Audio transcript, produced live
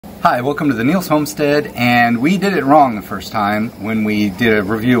Hi, welcome to the Neil's Homestead, and we did it wrong the first time when we did a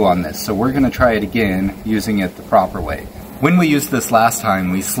review on this, so we're going to try it again using it the proper way. When we used this last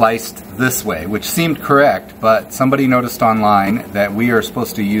time, we sliced this way, which seemed correct, but somebody noticed online that we are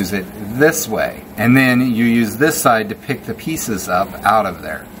supposed to use it this way. And then you use this side to pick the pieces up out of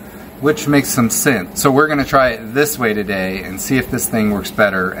there, which makes some sense. So we're going to try it this way today and see if this thing works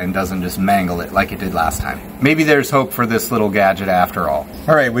better and doesn't just mangle it like it did last time. Maybe there's hope for this little gadget after all.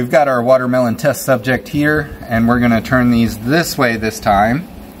 Alright, we've got our watermelon test subject here, and we're going to turn these this way this time.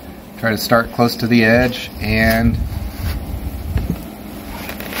 Try to start close to the edge, and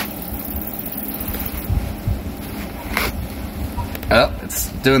oh,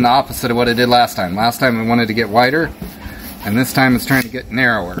 it's doing the opposite of what it did last time. Last time we wanted to get wider, and this time it's trying to get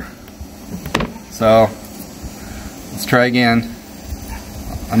narrower. So let's try again.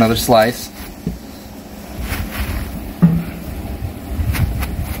 Another slice.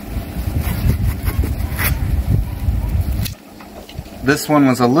 This one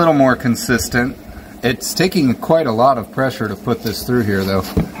was a little more consistent. It's taking quite a lot of pressure to put this through here, though.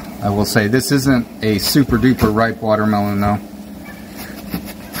 I will say this isn't a super duper ripe watermelon, though.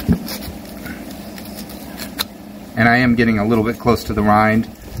 And I am getting a little bit close to the rind.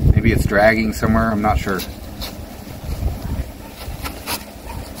 Maybe it's dragging somewhere, I'm not sure.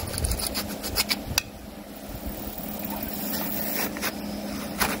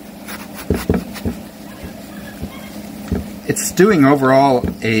 It's doing overall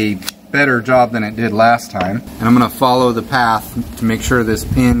a better job than it did last time. And I'm going to follow the path to make sure this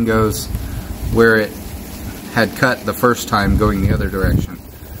pin goes where it had cut the first time, going the other direction.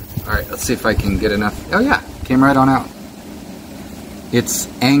 Alright, let's see if I can get enough. Oh yeah, came right on out. It's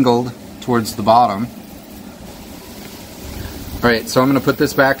angled towards the bottom. Alright, so I'm going to put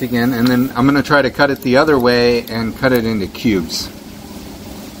this back again, and then I'm going to try to cut it the other way and cut it into cubes.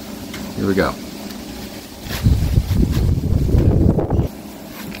 Here we go.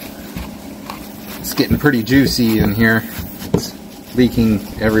 It's getting pretty juicy in here. It's leaking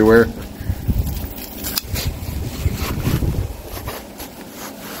everywhere.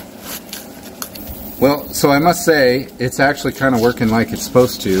 Well, so I must say, it's actually kind of working like it's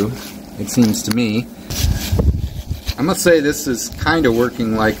supposed to, it seems to me. I must say this is kind of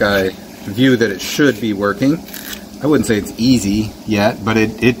working like I view that it should be working. I wouldn't say it's easy yet, but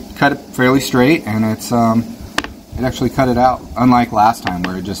it cut it fairly straight, and it actually cut it out, unlike last time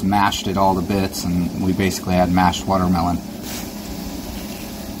where it just mashed it all to bits and we basically had mashed watermelon.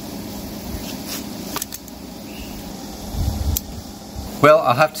 Well,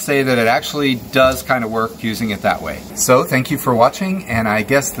 I'll have to say that it actually does kind of work using it that way. So thank you for watching, and I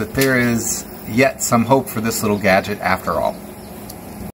guess that there is yet some hope for this little gadget after all.